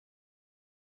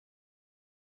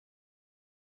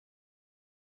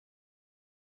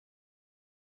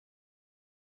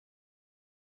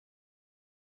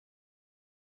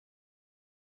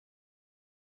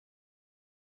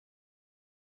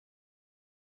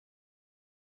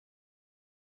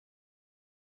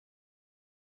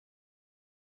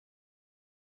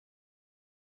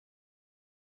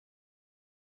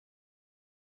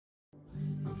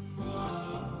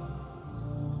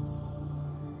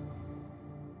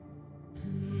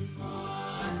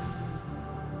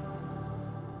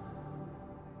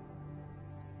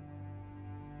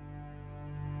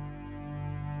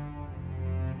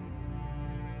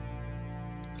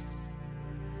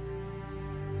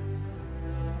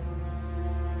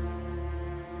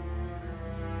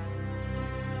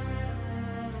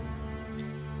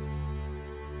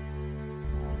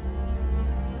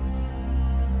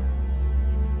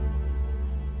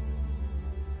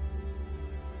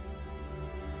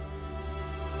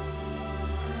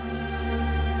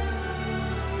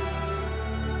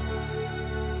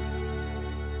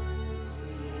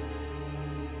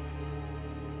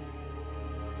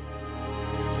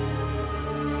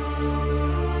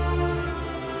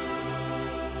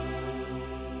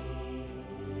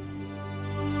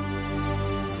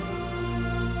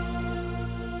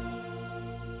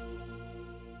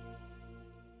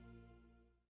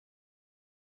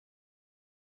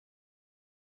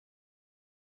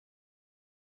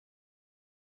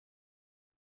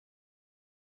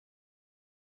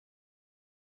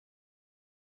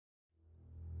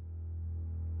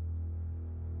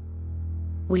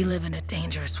We live in a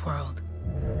dangerous world.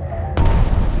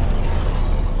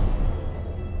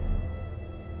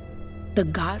 The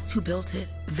gods who built it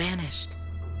vanished,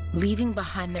 leaving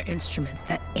behind their instruments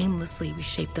that aimlessly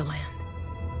reshaped the land.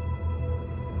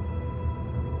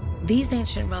 These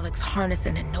ancient relics harness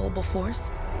an unknowable force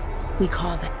we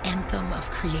call the Anthem of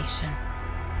Creation.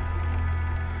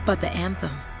 But the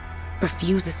Anthem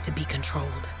refuses to be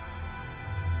controlled.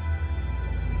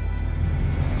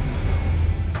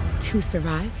 To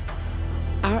survive,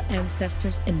 our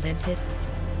ancestors invented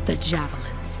the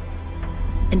Javelins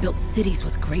and built cities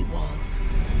with great walls.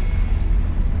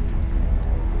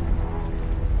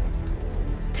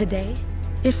 Today,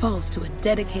 it falls to a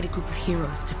dedicated group of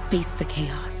heroes to face the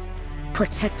chaos,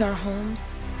 protect our homes,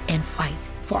 and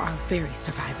fight for our very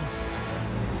survival.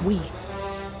 We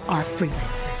are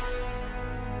Freelancers.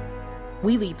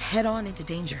 We leap head-on into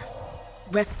danger,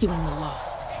 rescuing the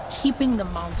lost, keeping the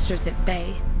monsters at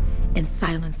bay, and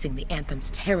silencing the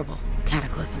Anthem's terrible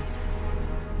cataclysms.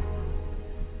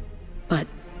 But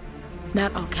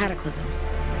not all cataclysms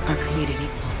are created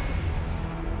equal.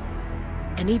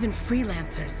 And even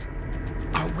Freelancers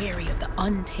are wary of the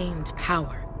untamed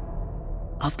power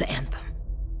of the Anthem.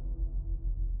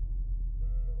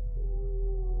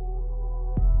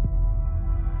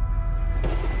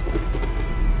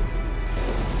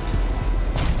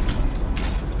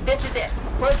 This is it.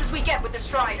 Close as we get with the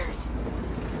Striders.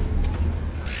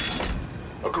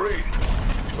 Agreed.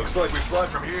 Looks like we fly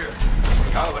from here.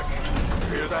 Alec,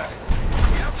 you hear that?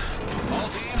 Yep. All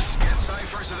teams, get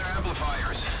ciphers to their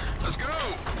amplifiers. Let's go!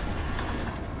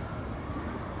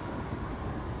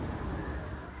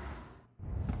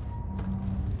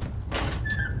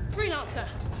 Freelancer,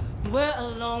 we're a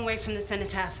long way from the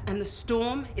cenotaph, and the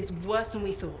storm is worse than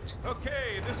we thought.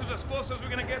 Okay, this is as close as we're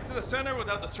gonna get to the center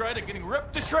without the Strider getting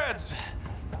ripped to shreds.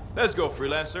 Let's go,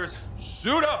 Freelancers.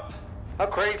 Suit up! How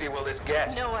crazy will this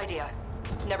get? No idea.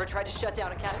 Never tried to shut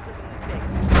down a cataclysm this big.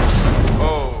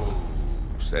 Oh,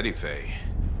 steady, Faye.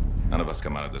 None of us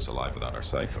come out of this alive without our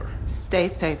cipher. Stay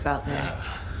safe out there.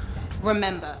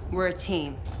 Remember, we're a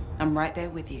team. I'm right there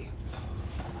with you.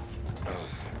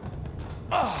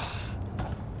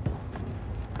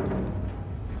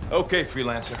 Okay,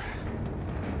 Freelancer.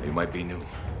 You might be new,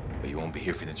 but you won't be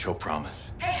here if you didn't show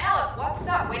promise. Hey, Alec, what's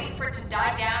up? Waiting for it to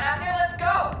die down out there? Let's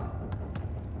go!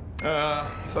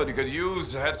 Thought you could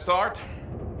use a head start.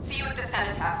 See you at the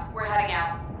cenotaph. We're heading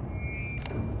out.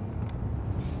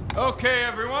 Okay,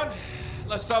 everyone.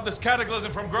 Let's stop this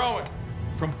cataclysm from growing,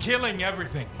 from killing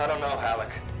everything. I don't know, Alec.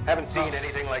 Haven't seen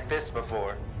anything like this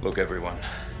before. Look, everyone.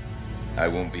 I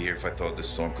won't be here if I thought this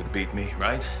storm could beat me,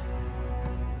 right?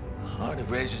 Heart of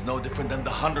Rage is no different than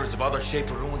the hundreds of other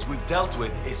Shaper ruins we've dealt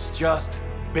with. It's just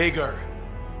bigger.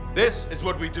 This is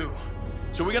what we do.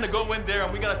 So we're gonna go in there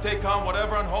and we're gonna take on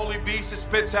whatever unholy beast it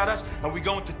spits at us, and we're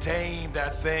going to tame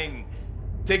that thing.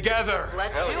 Together.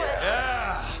 Let's do it.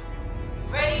 Yeah.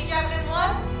 Ready, Javelin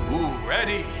 1? Ooh,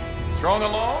 ready. Strong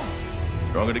alone,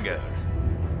 stronger together.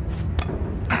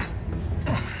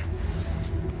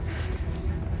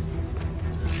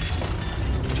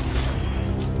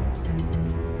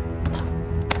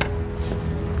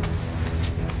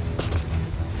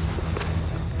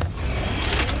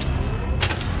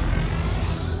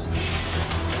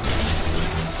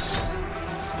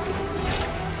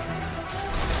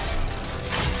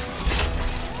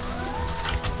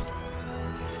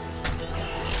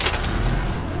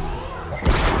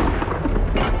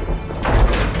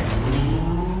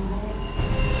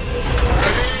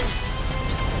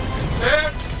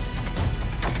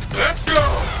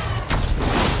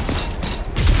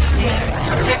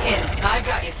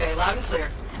 Loud and clear.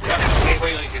 Yeah,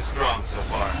 gateway link is strong so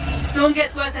far. Storm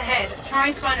gets worse ahead.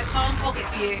 Trying to find a calm pocket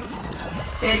for you.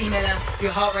 Steady, Miller.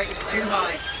 Your heart rate is too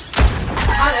high.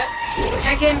 Alec,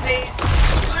 check in, please.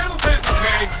 A little busy,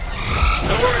 okay?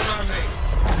 No worries on me.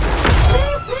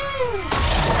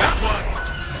 That one.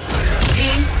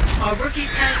 Team, our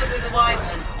rookies handled with a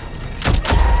wyvern.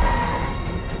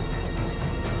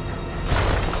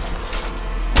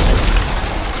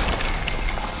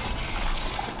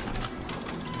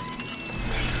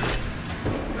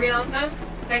 Freelancer,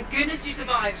 thank goodness you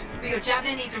survived, but your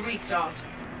Javelin needs a restart.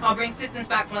 I'll bring systems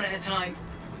back one at a time.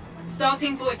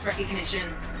 Starting voice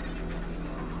recognition.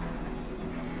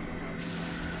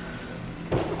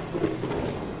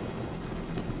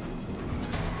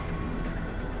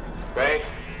 Ray?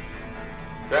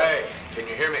 Ray, can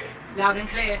you hear me? Loud and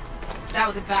clear. That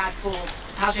was a bad fall.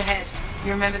 How's your head?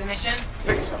 You remember the mission?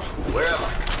 Think so. Where am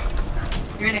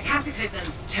I? You're in a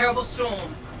cataclysm, terrible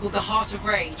storm, called the Heart of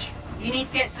Rage. You need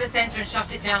to get to the center and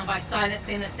shut it down by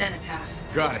silencing the cenotaph.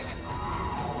 Got it.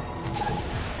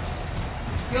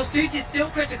 Your suit is still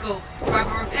critical. Grab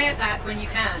a repair pack when you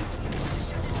can.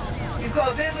 You've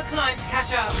got a bit of a climb to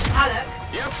catch up. Halleck?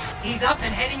 Yep. He's up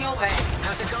and heading your way.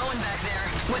 How's it going back there?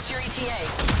 What's your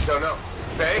ETA? Don't know.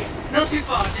 Faye? Not too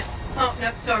far, just... Oh,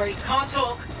 no, sorry. Can't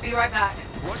talk. Be right back.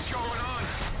 What's going on?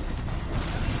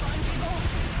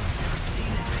 Never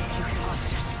seen this many nuclear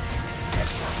monsters.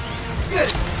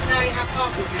 Good. Now you have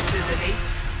partial boosters at least.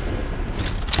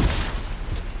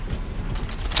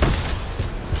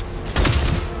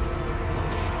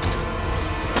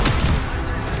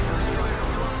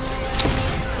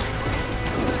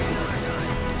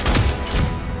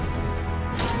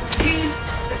 Team,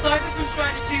 the Cyber from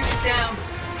Strider 2 is down.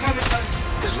 Comatose.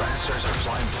 His Lancers are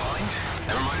flying blind?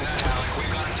 Never mind that, Alec. We've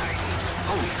got a Titan.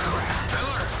 Holy crap.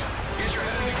 Miller, get your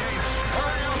head in the game.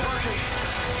 Hurry up, Bucky.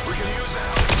 We can use the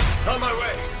help. On my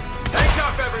way. Hang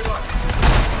tough, everyone.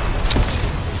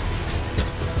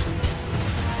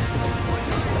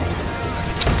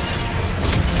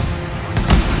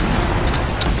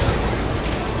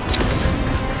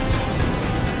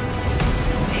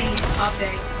 Team,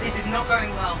 update. This is not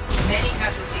going well. Many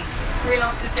casualties.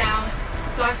 Freelancers down.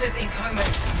 Cypher's in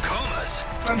comas. Comas?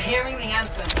 From hearing the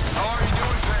anthem. How are you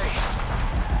doing, Faye?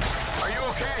 Are you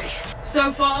okay?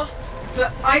 So far,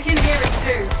 but I can hear it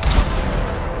too.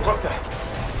 What the?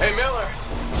 Hey, Miller.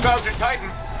 Found your Titan.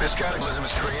 This cataclysm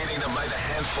is creating them by the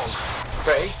handful.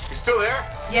 Faye, you still there?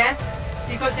 Yes?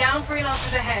 You've got down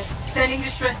Freelancers ahead, sending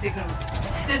distress signals.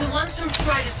 They're the ones from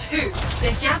Strider 2.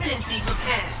 Their Javelins need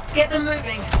repair. Get them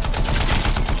moving.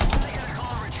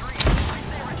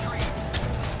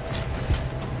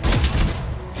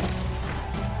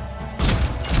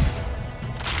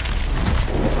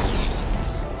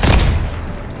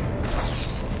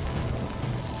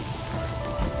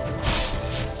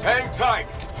 Hang tight.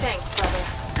 Thanks, brother.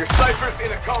 Your Cypher's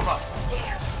in a coma.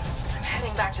 Damn. I'm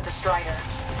heading back to the Strider.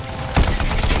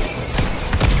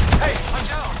 Hey, I'm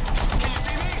down. Can you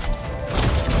see me?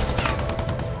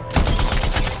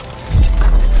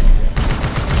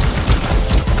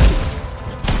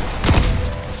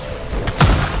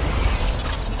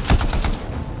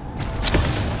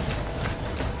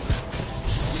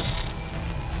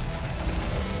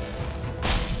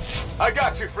 I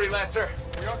got you, Freelancer.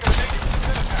 We aren't gonna make it to the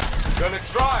Citadel. Gonna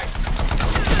try.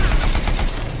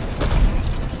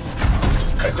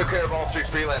 I took care of all 3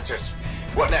 Freelancers.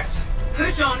 What next?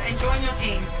 Push on and join your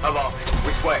team. Along.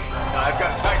 Which way? I've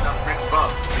got a Titan on Brent's bum.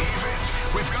 Leave it.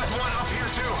 We've got one up here,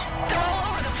 too. They're all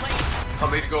over the place. I'll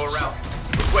need to go around.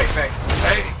 Which way, Faye?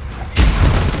 Hey!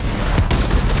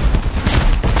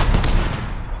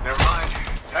 Never mind.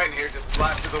 Titan here just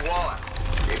blasted the wall out.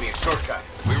 Gave me a shortcut.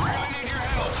 We really need your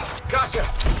help. Gotcha!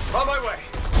 On my way!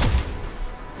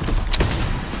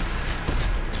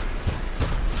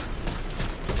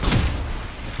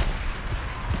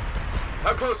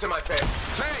 How close am I, Faye?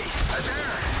 Faye,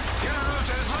 Adair, get a route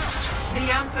to his left. The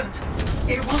anthem.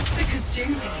 It wants to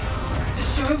consume me. To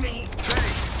show me.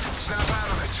 Faye, snap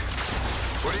out of it.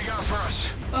 What do you got for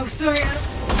us? Oh, sorry.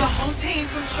 The whole team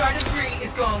from Strider 3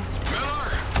 is gone.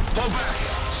 Miller, pull back.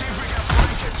 See if we can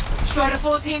flank it. Strider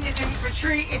 14 is in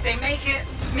retreat. If they make it,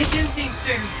 mission seems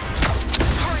doomed.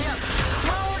 Hurry up.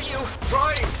 Where are you?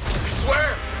 Trying! I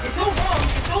swear! It's all wrong.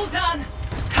 It's all done.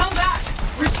 Come back.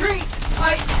 Retreat.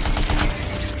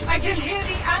 I can hear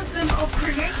the anthem of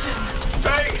creation.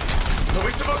 Faye! Are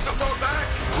we supposed to fall back?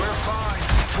 We're fine.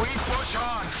 We push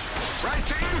on. Right,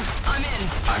 team? I'm in.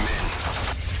 I'm in.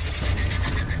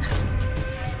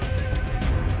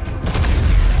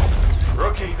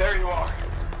 Rookie, there you are.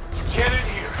 Get in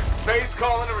here. Faye's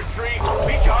calling a retreat.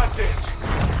 We got this.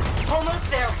 Almost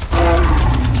there.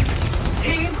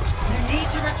 Team, you need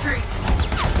to retreat.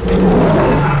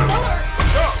 Miller!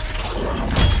 Go!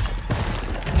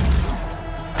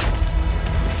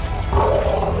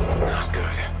 Not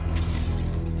good.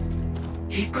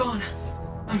 He's gone.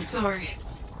 I'm sorry.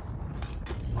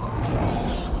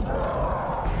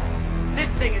 This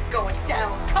thing is going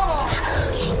down. Come on!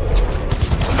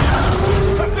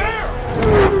 Adair!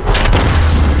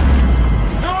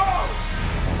 No!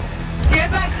 Get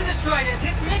back to the Strider.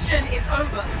 This mission is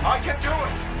over. I can do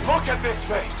it! Look at this,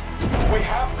 Faye! We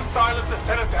have to silence the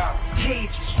Citadel.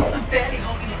 Please, I'm barely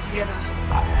holding it together.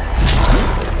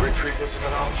 Retreat isn't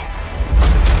an option.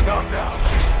 Not now.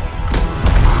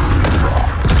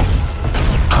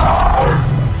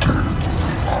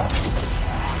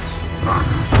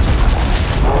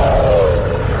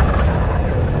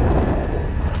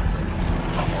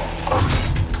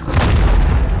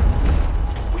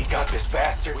 We got this,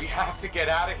 bastard. We have to get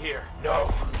out of here.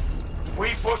 No.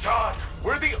 We push on.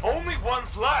 We're the only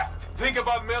ones left. Think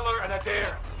about Miller and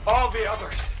Adair. All the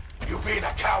others. You being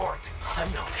a coward. I'm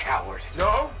no coward.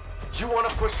 No? You want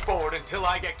to push forward until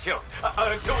I get killed.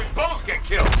 Until we both get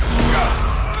killed.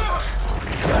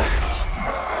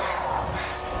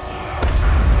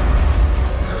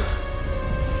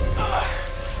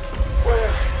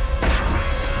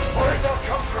 Where'd that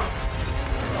come from?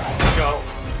 No.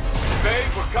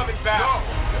 Babe, we're coming back. No!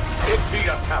 It beat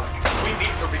us, Halleck. We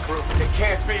need to regroup. It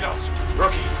can't beat us.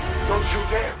 Rookie, don't you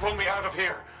dare pull me out of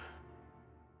here.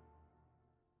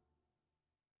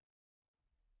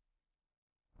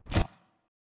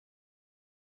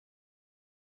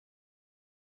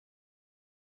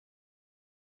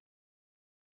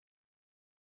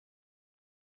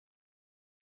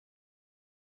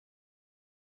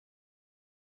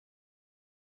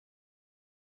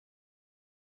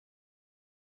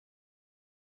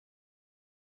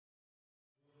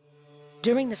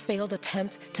 During the failed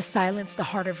attempt to silence the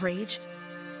Heart of Rage,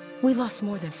 we lost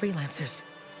more than freelancers,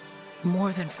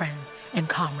 more than friends and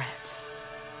comrades.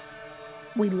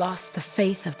 We lost the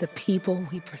faith of the people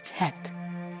we protect.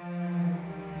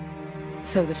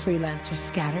 So the freelancers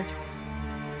scattered,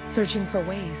 searching for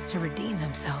ways to redeem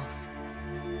themselves.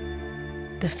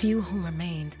 The few who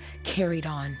remained carried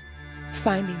on,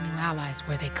 finding new allies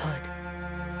where they could.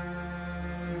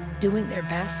 Doing their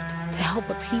best to help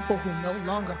a people who no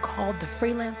longer called the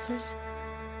freelancers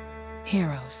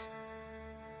heroes.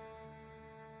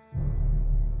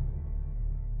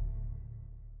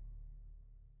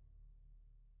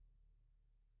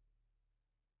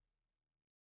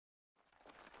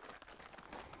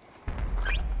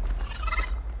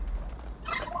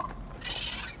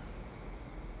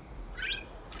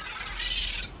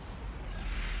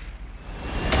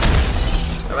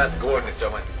 I'm at the coordinates,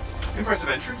 Owen. Impressive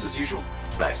entrance, as usual.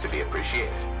 Nice to be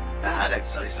appreciated. Don't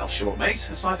sell yourself short, mate.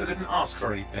 Cypher couldn't ask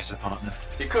for a better partner.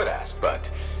 You could ask, but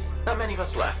not many of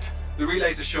us left. The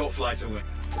relay's a short flight away.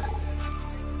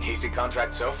 Easy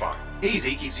contract so far.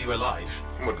 Easy keeps you alive.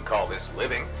 Wouldn't call this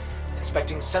living.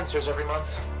 Inspecting sensors every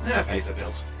month. Yeah, pays the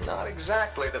bills. Not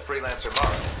exactly the freelancer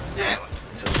model. Yeah,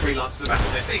 until the freelancers are back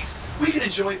on their feet, we can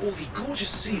enjoy all the gorgeous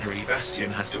scenery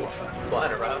Bastion has to offer.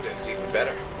 Flying around it's even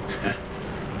better.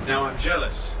 Now I'm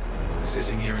jealous,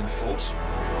 sitting here in the fort.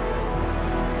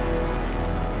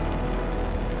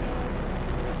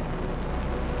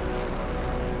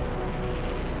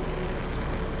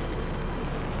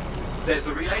 There's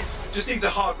the relay. Just needs a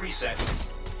hard reset.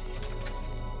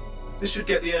 This should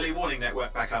get the early warning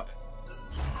network back up.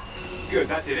 Good,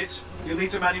 that did it. You'll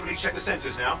need to manually check the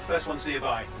sensors now. First one's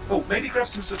nearby. Oh, maybe grab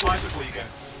some supplies before you go.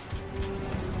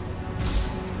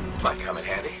 Might come in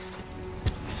handy.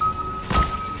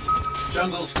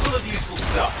 Jungle's full of useful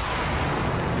stuff.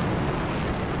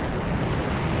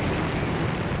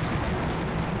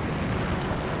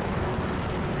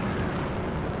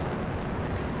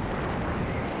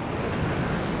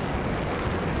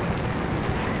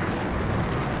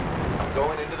 I'm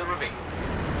going into the ravine.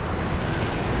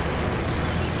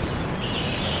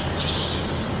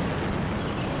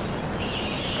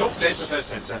 Oh, there's the first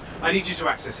sensor. I need you to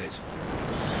access it.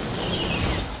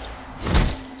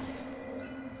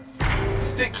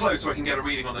 Stick close so I can get a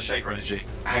reading on the Shaper energy.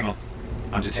 Hang on.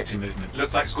 I'm detecting movement.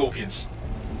 Looks like scorpions.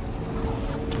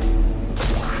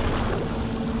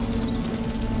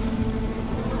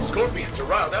 Scorpions are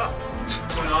riled up.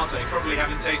 Well, aren't they? Probably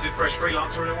haven't tasted fresh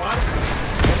freelancer in a while.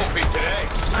 Won't be today.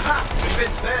 Aha!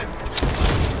 Convince them!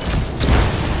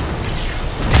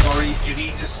 Sorry, you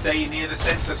need to stay near the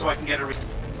sensor so I can get a reading.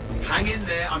 Hang in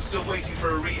there, I'm still waiting for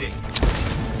a reading.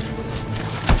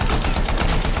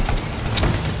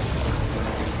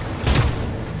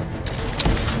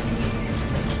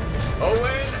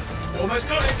 Owen! Almost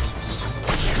got it!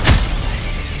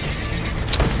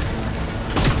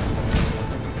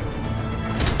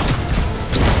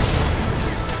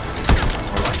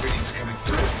 Alright, readings are coming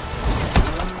through.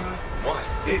 What?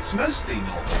 It's mostly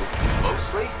normal.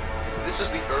 Mostly? This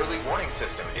is the early warning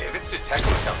system. If it's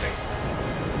detecting something...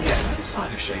 Yeah, no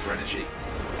sign of Shaper energy.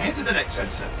 Head to the next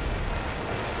sensor.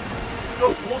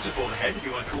 Oh, waterfall ahead if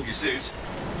you want to cool your suit.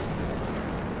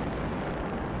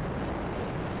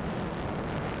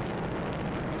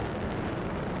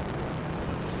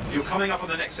 You're coming up on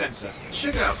the next sensor.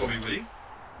 Check it out for me, will you?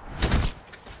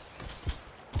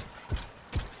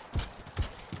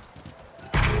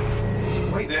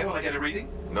 Wait there while I get a reading.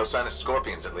 No sign of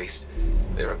scorpions, at least.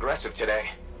 They're aggressive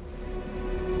today.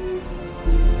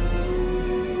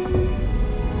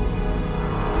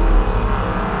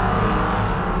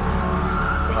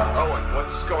 Owen,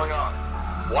 what's going on?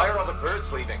 Why are all the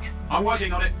birds leaving? I'm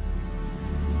working on it.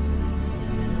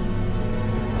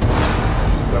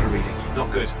 Got a reading.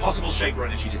 Not good. Possible Shaper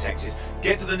energy detected.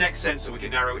 Get to the next sensor, we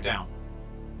can narrow it down.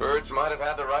 Birds might have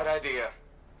had the right idea.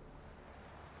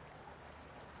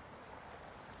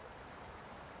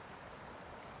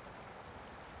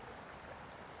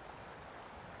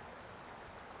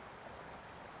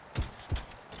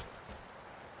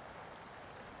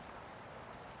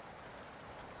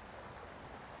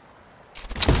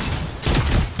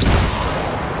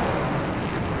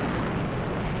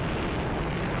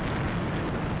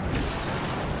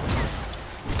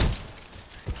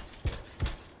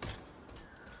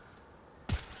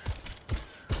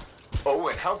 Oh,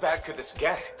 and how bad could this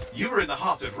get? You were in the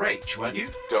heart of Rage, weren't you?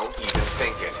 Don't even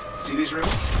think it. See these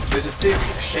ruins? There's a theory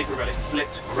a Shaper relic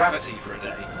flipped gravity for a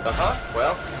day. Uh-huh.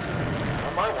 Well,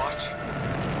 on my watch.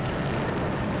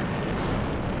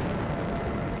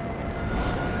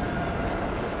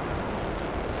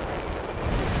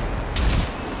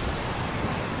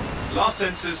 Last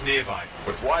sensors nearby.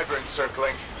 With wyverns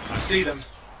circling. I see them.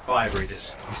 Fire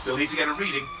breathers. You still need to get a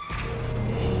reading.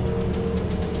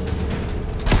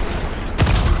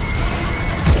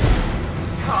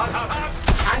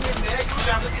 Hang in there, your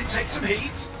Javelin can take some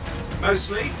heat.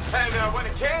 Mostly. And when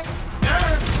it can't?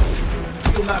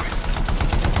 You'll know it.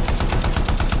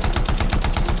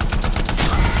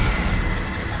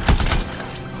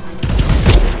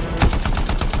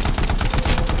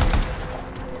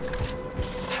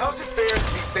 How's it fair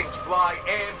that these things fly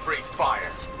and breathe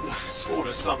fire? Spawned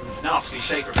as some nasty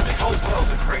Shaper, but the whole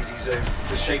world's a crazy zoo.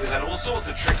 The Shapers had all sorts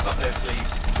of tricks up their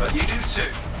sleeves. But you do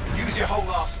too. Use your whole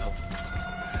arsenal.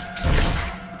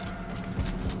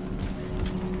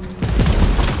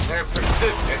 They're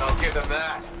persistent, I'll give them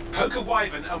that. Poke a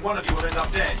wyvern and one of you will end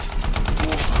up dead.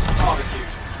 Or barbecued.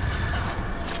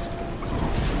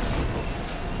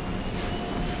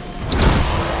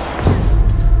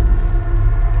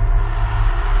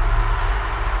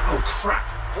 Oh crap!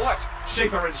 What?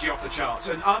 Shaper energy off the charts.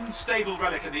 An unstable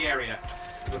relic in the area.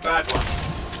 The bad one.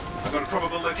 I've got a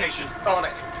probable location. On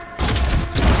it.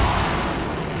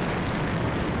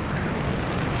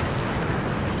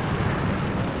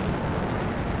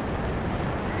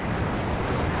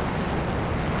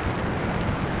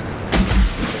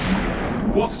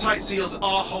 Watertight seals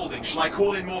are holding. Shall I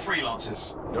call in more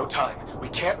Freelancers? No time. We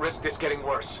can't risk this getting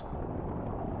worse.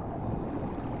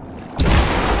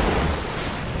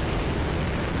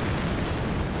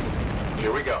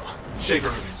 Here we go. Shaper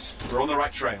ruins. We're on the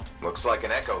right trail. Looks like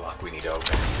an echo lock we need to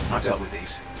open. I've dealt with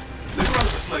these. Look around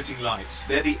at the floating lights.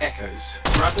 They're the echoes.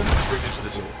 Grab them and bring them to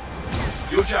the door.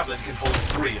 Your Javelin can hold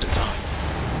 3 at a time.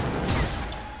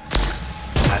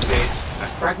 That's it. A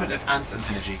fragment of Anthem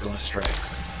energy gone astray.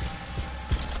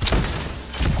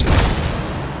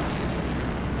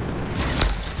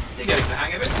 You're getting the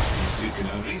hang of it. Your suit can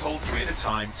only hold 3 at a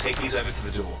time. Take these over to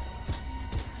the door.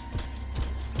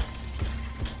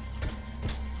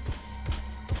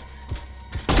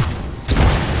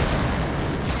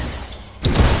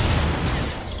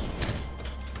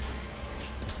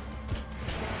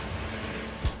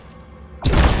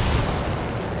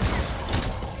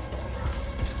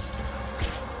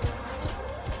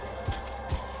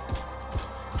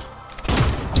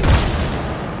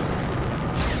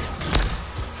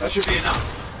 That should be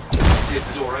enough. Let's see if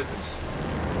the door opens.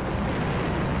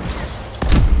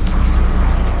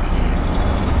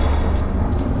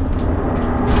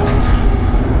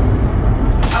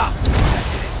 Ah! That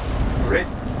did it. We're in.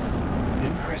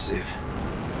 Impressive.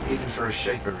 Even for a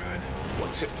Shaper ruin.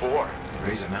 What's it for?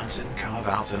 Raise a mountain, carve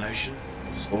out an ocean,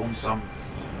 spawn some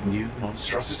new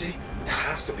monstrosity? There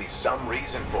has to be some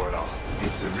reason for it all.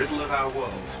 It's the riddle of our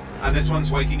world. And this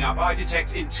one's waking up. I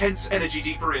detect intense energy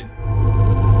deeper in.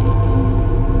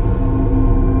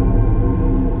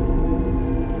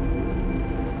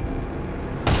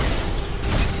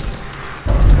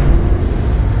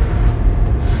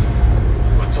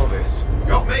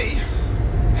 Got me.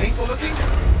 Painful looking?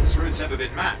 This ruin's never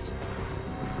been mapped.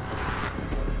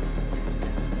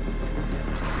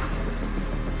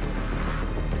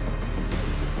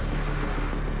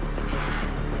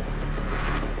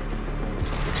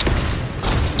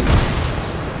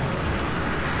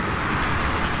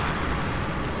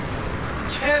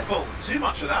 Careful! Too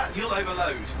much of that, you'll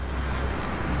overload.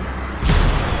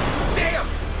 Damn!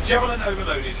 Javelin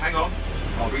overloaded. Hang on.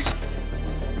 I'll reset.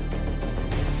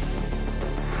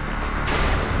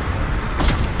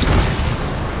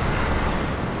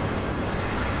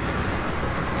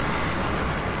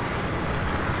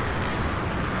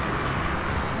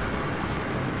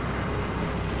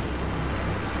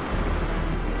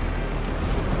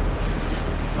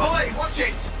 Oi, watch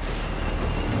it!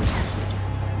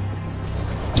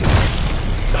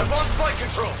 I've lost flight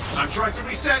control! I'm trying to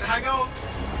reset, hang on!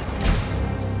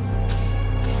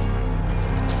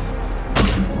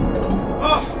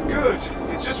 Oh! Good.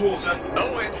 It's just water.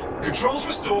 Owen! Controls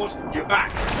restored. You're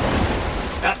back.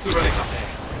 That's the relic up there.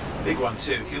 Big one,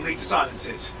 too. He'll need to silence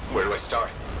it. Where do I start?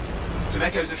 Some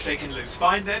echoes have shaken loose.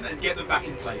 Find them and get them back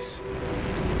in place.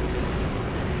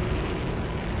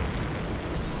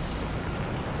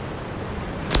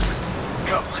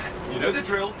 Go. You know the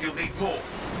drill. You'll need more.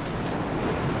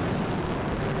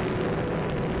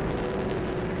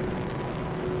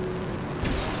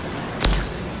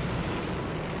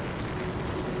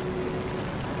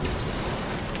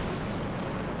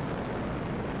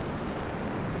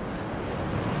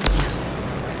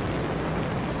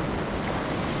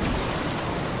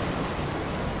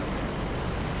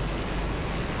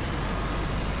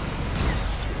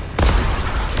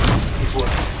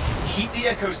 Keep the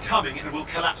echoes coming and we'll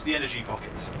collapse the energy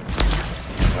pockets.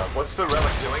 What's the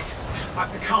relic doing? I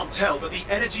can't tell, but the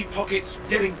energy pocket's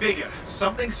getting bigger.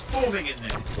 Something's forming in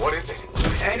there. What is it?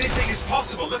 Anything is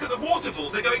possible. Look at the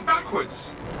waterfalls. They're going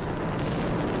backwards.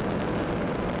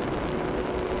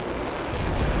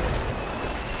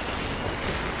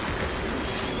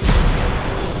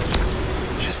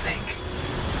 Just think.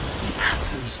 The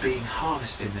Anthem's being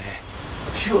harnessed in there.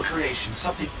 Pure creation,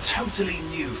 something totally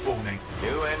new forming.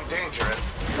 New and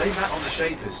dangerous. Blame that on the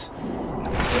Shapers.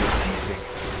 Still amazing.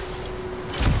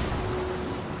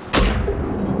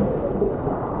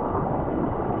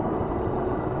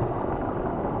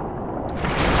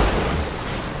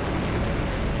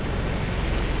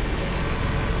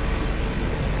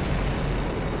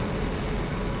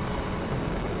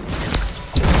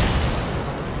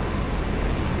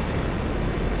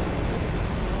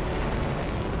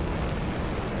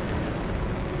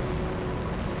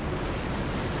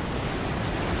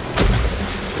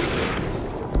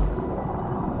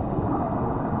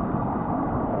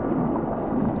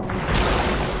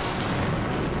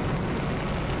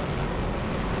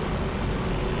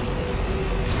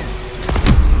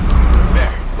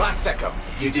 Echo.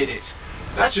 You did it.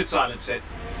 That should silence it.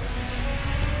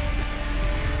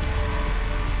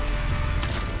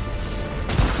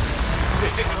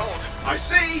 It didn't hold. I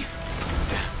see.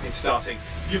 It's starting.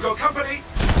 You've got company.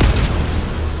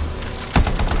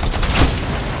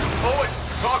 Owen,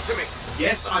 talk to me.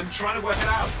 Yes, I'm trying to work it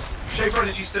out. Shaper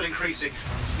energy's still increasing.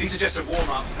 These are just a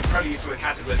warm-up, a prelude to a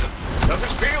cataclysm.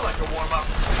 Doesn't feel like a warm-up.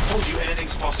 I told you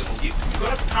anything's possible. You've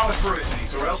got to power through it,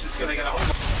 mate, or else it's going to get a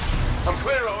whole... I'm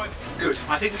clear, Owen. Good.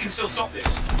 I think we can still stop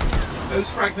this. Those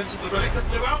fragments of the relic that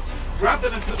blew out, grab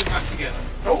them and put them back together.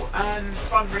 Oh, and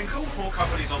fun wrinkle, more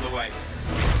companies on the way.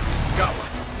 Go.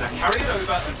 Now carry it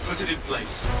over and put it in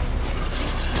place.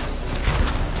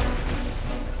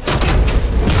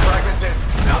 Fragments in.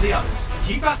 Now the others.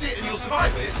 Keep at it and you'll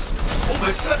survive this.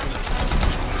 Almost certainly.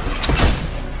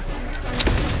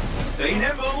 Stay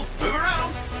nimble. Move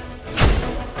around.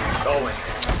 Owen,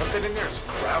 something in there's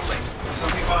growling.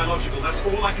 Something biological, that's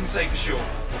all I can say for sure.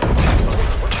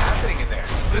 What's happening in there?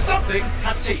 The something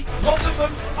has teeth. Lots of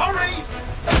them. Hurry!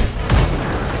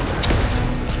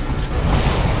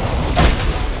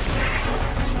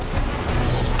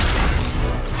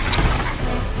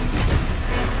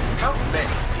 How many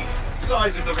teeth?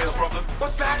 Size is the real problem.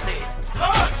 What's that mean?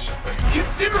 Large!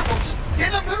 Considerable!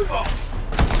 Get a move on!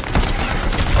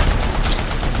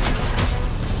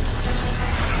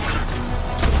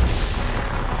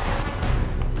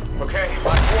 Okay,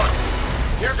 last one.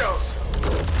 Here goes.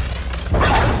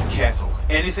 Careful.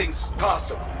 Anything's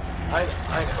Possible. I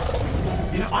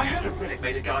know. You know, I heard a relic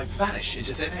made a guy vanish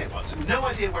into thin air once, and no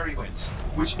idea where he went.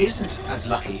 Which isn't as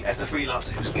lucky as the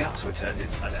freelancer whose guts were turned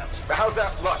inside out. How's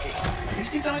that lucky? At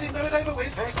least he died and got it over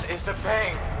with. This is a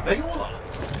pain. They all are.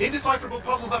 Indecipherable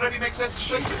puzzles that only make sense to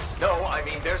Shapers. No, I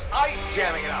mean there's ice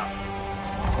jamming it up.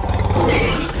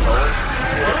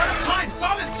 We're out of time.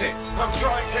 Silence it. I'm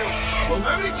trying to. Well,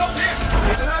 nobody told him.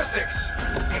 It's an R6.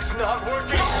 It's not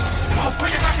working. I'll put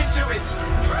it back into it.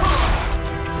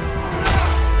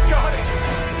 Got it.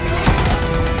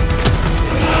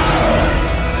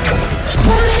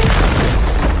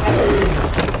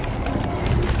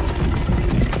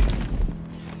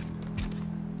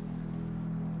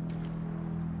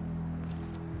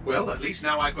 Well, at least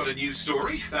now I've got a new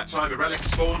story. That time a relic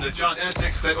spawned a giant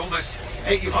R6 that almost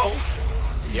ate you whole.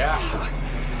 Yeah.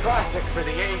 Classic for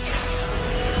the ages.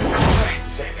 I'd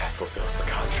say that fulfills the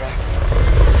contract.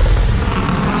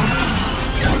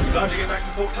 Time to get back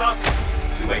to Fort Tarsus.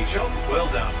 2A job, well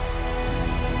done.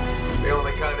 The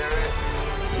only kind there is.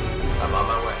 I'm on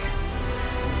my way.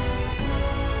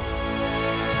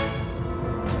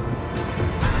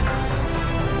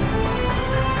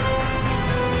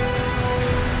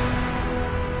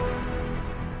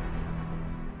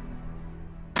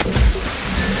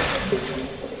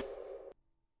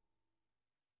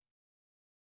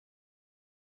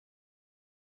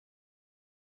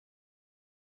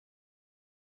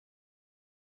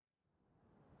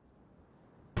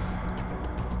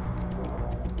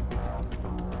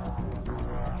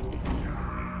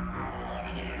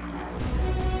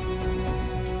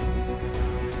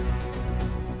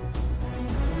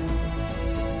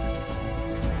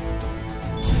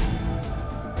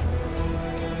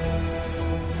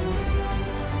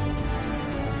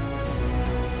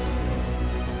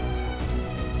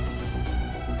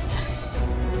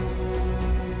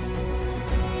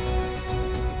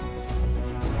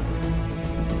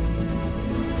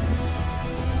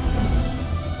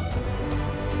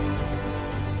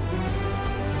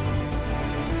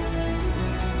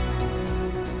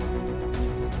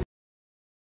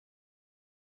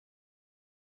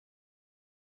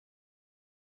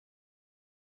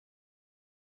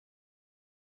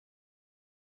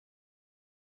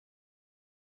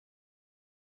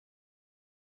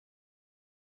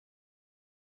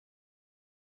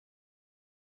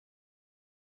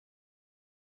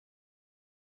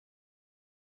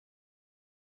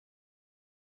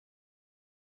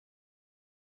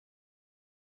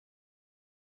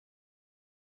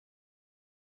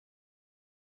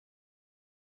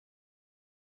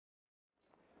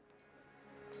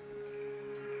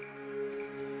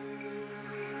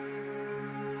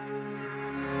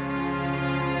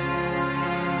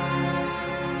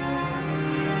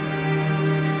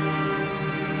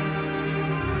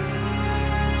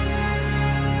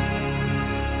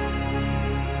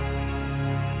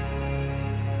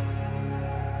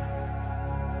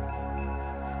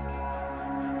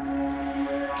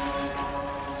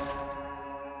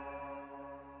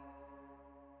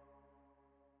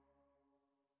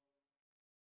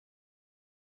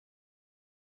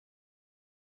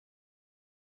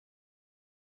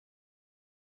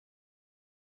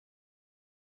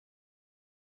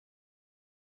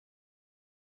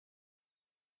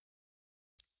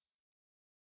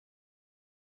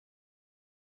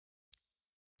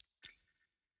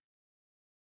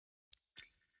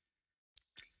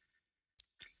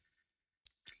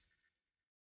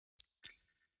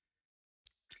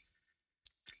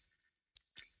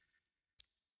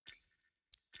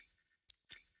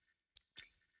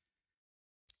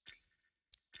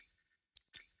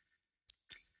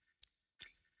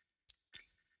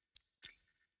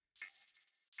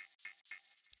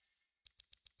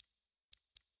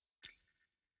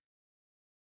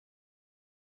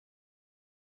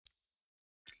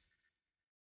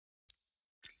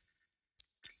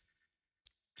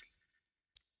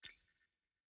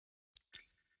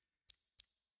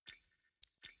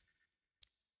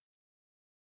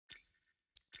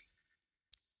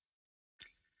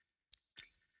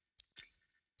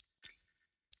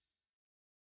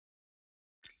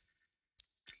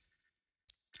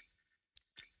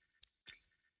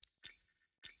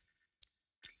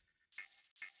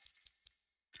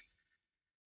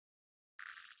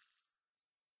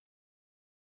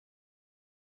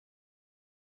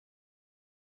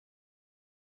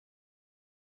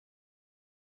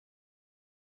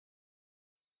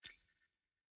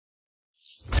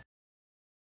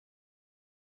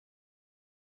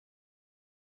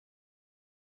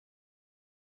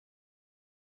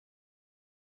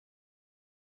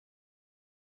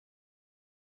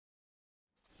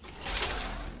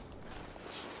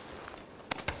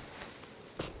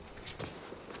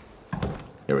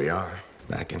 Here we are,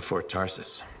 back in Fort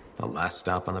Tarsus. The last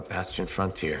stop on the Bastion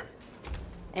frontier.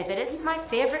 If it isn't my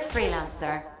favorite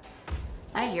freelancer.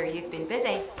 I hear you've been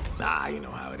busy. Ah, you know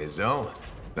how it is, Zoe.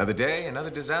 Another day, another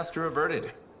disaster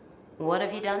averted. What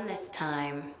have you done this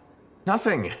time?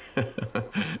 Nothing.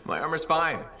 My armor's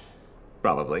fine.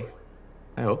 Probably.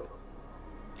 I hope.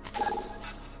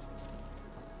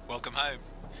 Welcome home.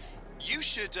 You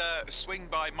should swing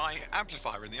by my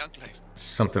amplifier in the Enclave.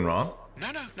 Something wrong? No,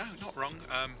 not wrong.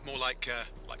 More like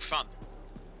fun.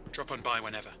 Drop on by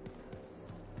whenever.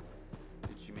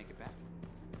 Did she make it back?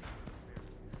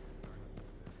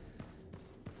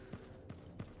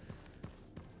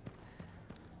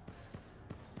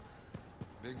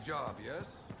 Big job, yes?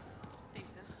 Decent.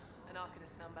 An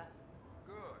Arcanist number.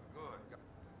 Good.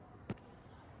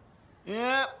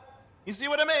 Yeah, you see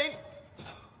what I mean?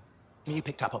 You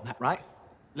picked up on that, right?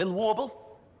 Little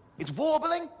warble? It's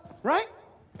warbling, right?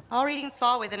 All readings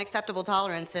fall within acceptable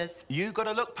tolerances. You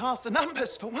gotta look past the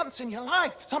numbers for once in your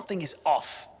life. Something is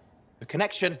off. The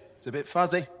connection is a bit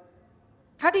fuzzy.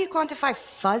 How do you quantify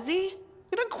fuzzy?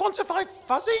 You don't quantify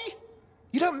fuzzy?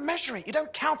 You don't measure it, you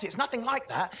don't count it, it's nothing like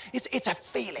that. It's a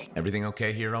feeling. Everything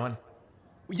okay here, Owen?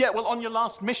 Yeah, well, on your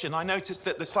last mission, I noticed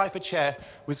that the cipher chair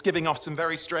was giving off some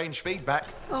very strange feedback.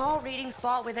 All readings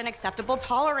fall within acceptable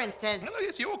tolerances. Well,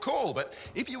 it's your call, but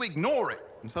if you ignore it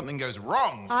and something goes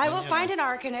wrong... I will find an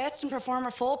Arcanist and perform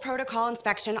a full protocol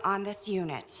inspection on this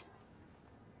unit.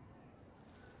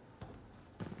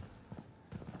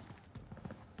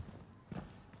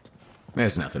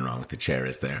 There's nothing wrong with the chair,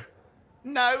 is there?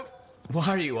 No. Why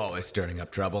are you always stirring up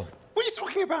trouble? What are you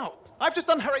talking about? I've just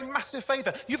done her a massive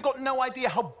favor. You've got no idea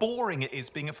how boring it is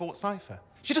being a Fort Cipher.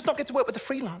 She does not get to work with a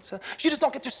freelancer. She does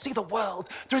not get to see the world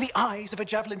through the eyes of a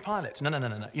Javelin pilot.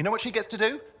 No. You know what she gets to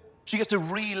do? She gets to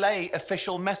relay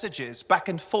official messages back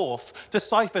and forth to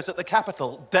ciphers at the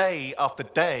Capitol day after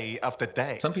day after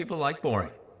day. Some people like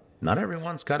boring. Not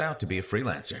everyone's cut out to be a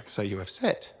freelancer. So you have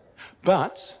said.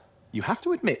 But you have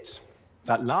to admit,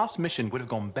 that last mission would have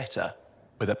gone better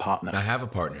with a partner. I have a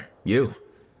partner. You.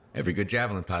 Every good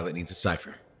Javelin pilot needs a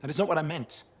cipher. That is not what I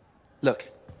meant.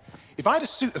 Look, if I had a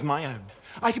suit of my own,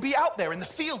 I could be out there in the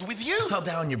field with you. Call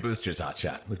down your boosters,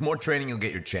 hotshot. With more training, you'll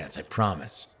get your chance, I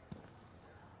promise.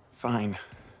 Fine.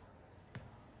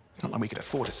 It's not like we could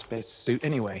afford a spare suit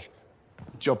anyway.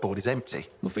 Job board is empty.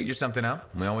 We'll figure something out.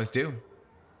 We always do.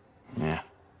 Yeah.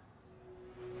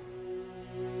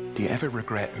 Do you ever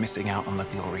regret missing out on the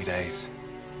glory days?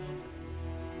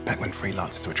 Back when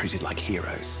freelancers were treated like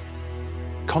heroes.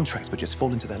 Contracts would just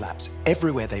fall into their laps.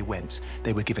 Everywhere they went,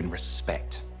 they were given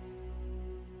respect.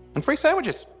 And free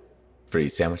sandwiches. Free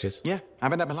sandwiches? Yeah, I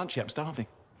haven't had my lunch yet. I'm starving.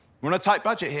 We're on a tight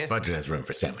budget here. Budget has room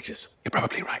for sandwiches. You're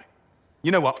probably right.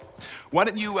 You know what? Why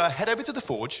don't you head over to the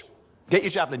forge, get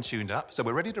your Javelin tuned up, so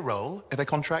we're ready to roll if a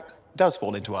contract does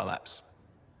fall into our laps.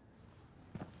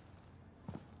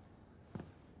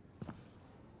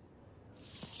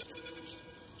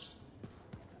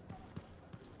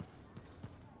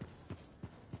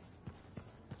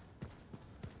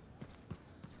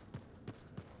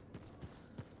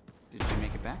 Did she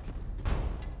make it back?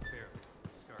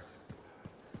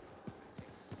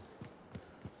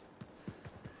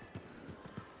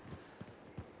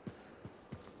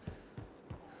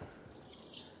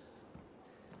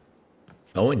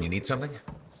 Owen, you need something? What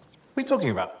are you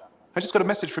talking about? I just got a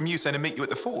message from you saying to meet you at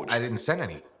the forge. I didn't send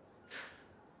any.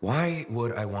 Why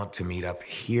would I want to meet up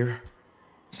here?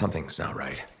 Something's not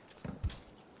right.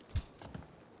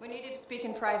 We needed to speak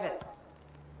in private.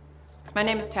 My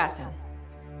name is Tassin.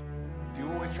 Do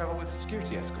you always travel with a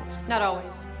security escort? Not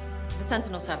always. The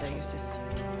Sentinels have their uses.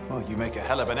 Well, you make a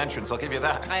hell of an entrance, I'll give you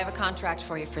that. I have a contract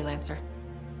for you, freelancer.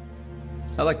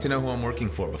 I like to know who I'm working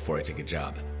for before I take a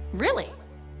job. Really?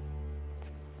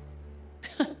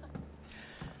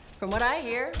 From what I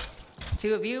hear,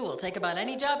 two of you will take about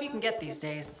any job you can get these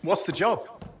days. What's the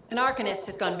job? An Arcanist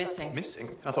has gone missing.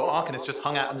 Missing? I thought Arcanists just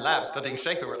hung out in labs studying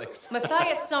Schaefer relics.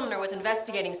 Matthias Sumner was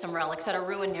investigating some relics at a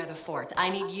ruin near the fort. I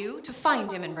need you to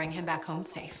find him and bring him back home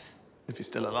safe. If he's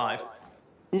still alive.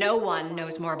 No one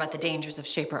knows more about the dangers of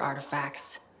Shaper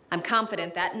artifacts. I'm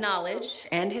confident that knowledge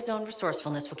and his own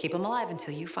resourcefulness will keep him alive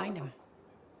until you find him.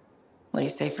 What do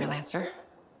you say, freelancer?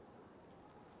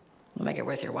 We'll make it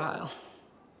worth your while.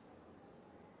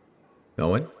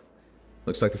 Owen?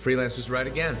 Looks like the freelancer's right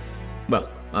again. Well,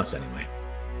 us anyway.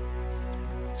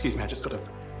 Excuse me, I just got a...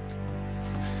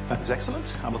 That was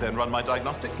excellent. I will then run my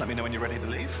diagnostics. Let me know when you're ready to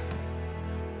leave.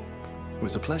 It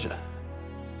was a pleasure.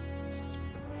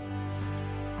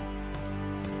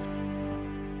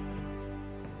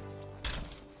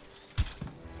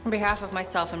 On behalf of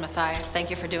myself and Matthias, thank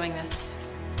you for doing this.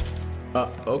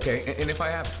 Okay, and if I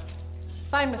have...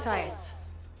 Fine, Matthias.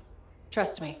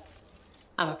 Trust me.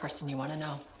 I'm a person you want to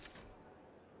know.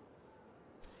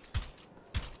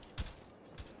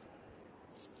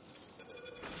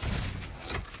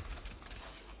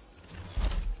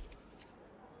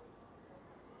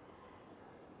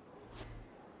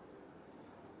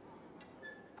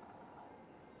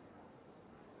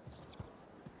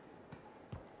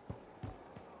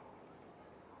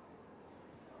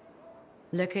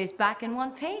 Look who's back in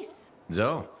one piece.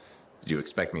 Zoe, did you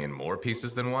expect me in more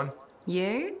pieces than one?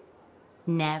 You?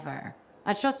 Never.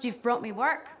 I trust you've brought me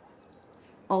work.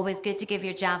 Always good to give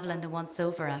your Javelin the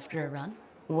once-over after a run.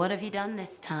 What have you done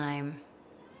this time?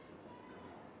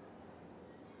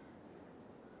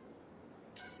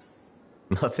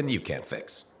 Nothing you can't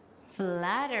fix.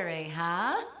 Flattery,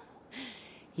 huh?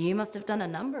 You must have done a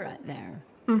number out there.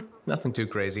 Nothing too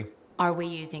crazy. Are we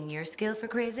using your skill for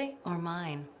crazy or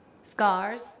mine?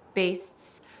 Scars,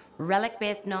 beasts,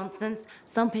 relic-based nonsense.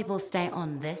 Some people stay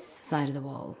on this side of the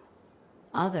wall.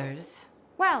 Others,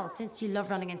 well, since you love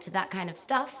running into that kind of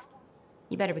stuff,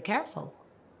 you better be careful.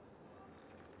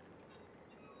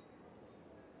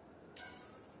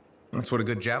 That's what a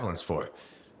good Javelin's for.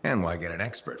 And why get an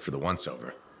expert for the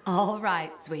once-over. All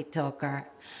right, sweet talker.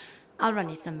 I'll run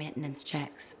you some maintenance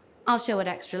checks. I'll show it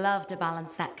extra love to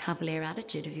balance that cavalier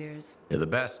attitude of yours. You're the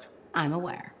best. I'm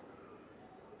aware.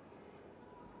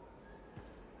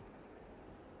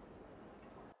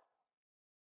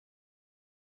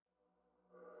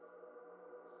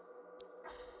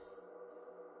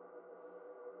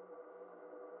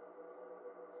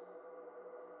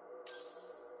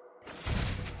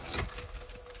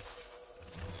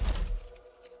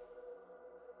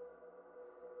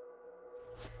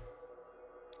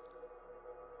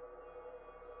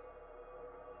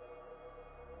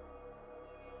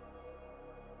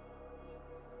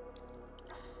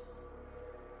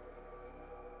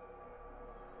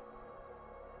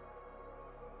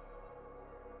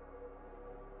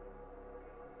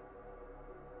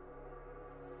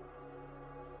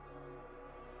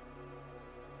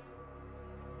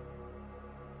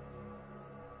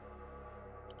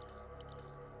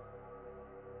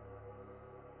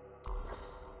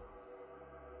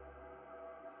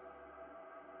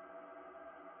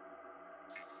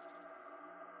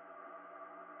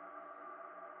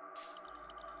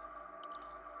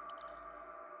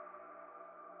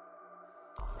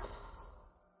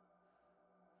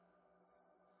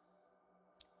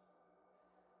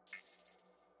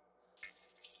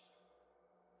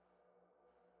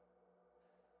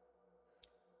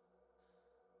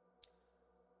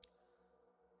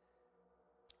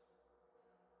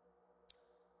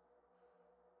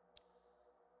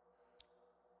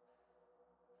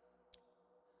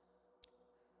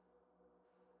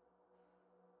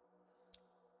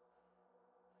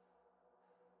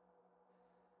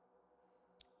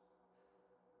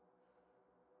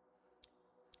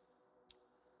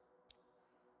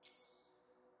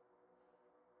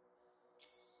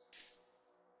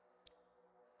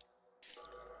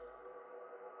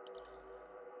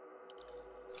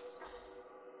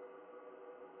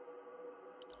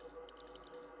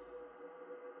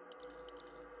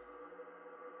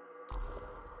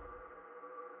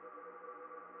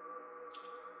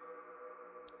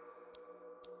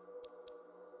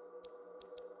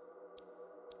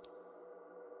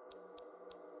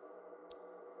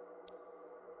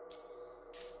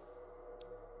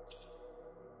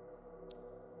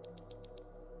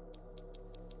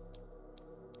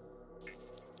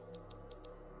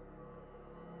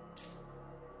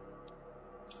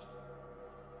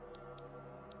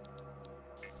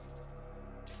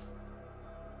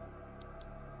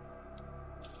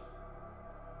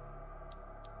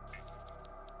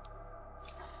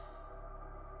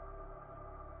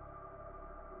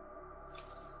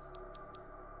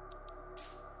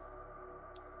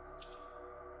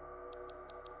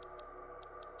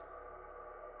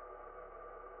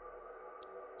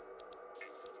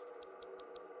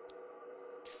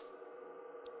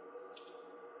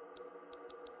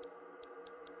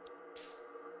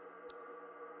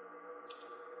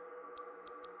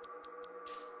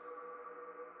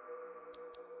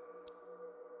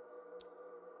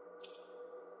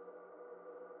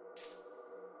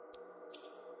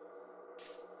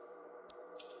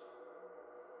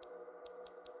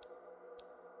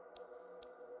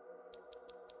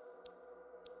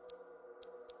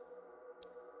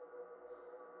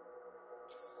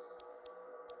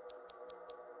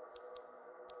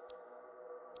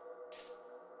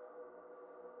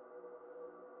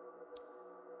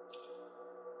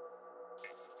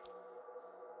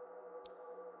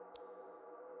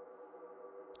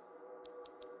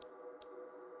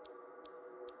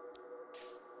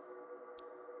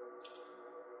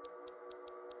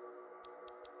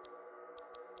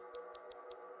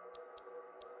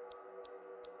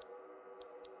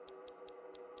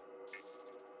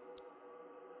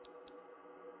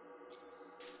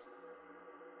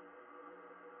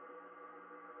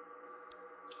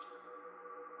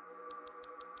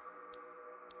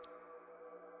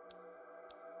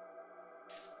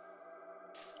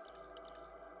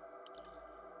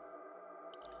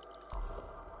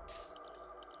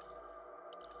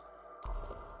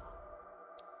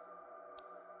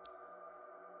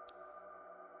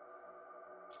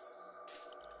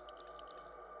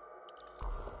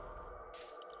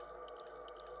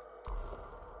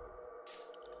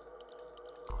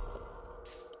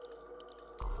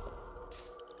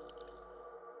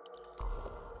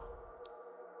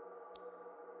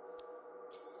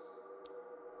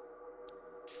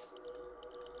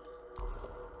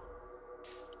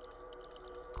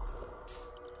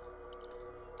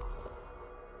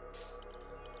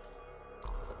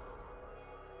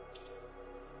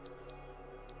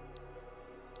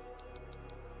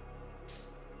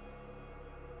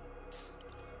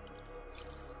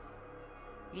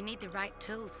 You need the right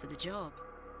tools for the job.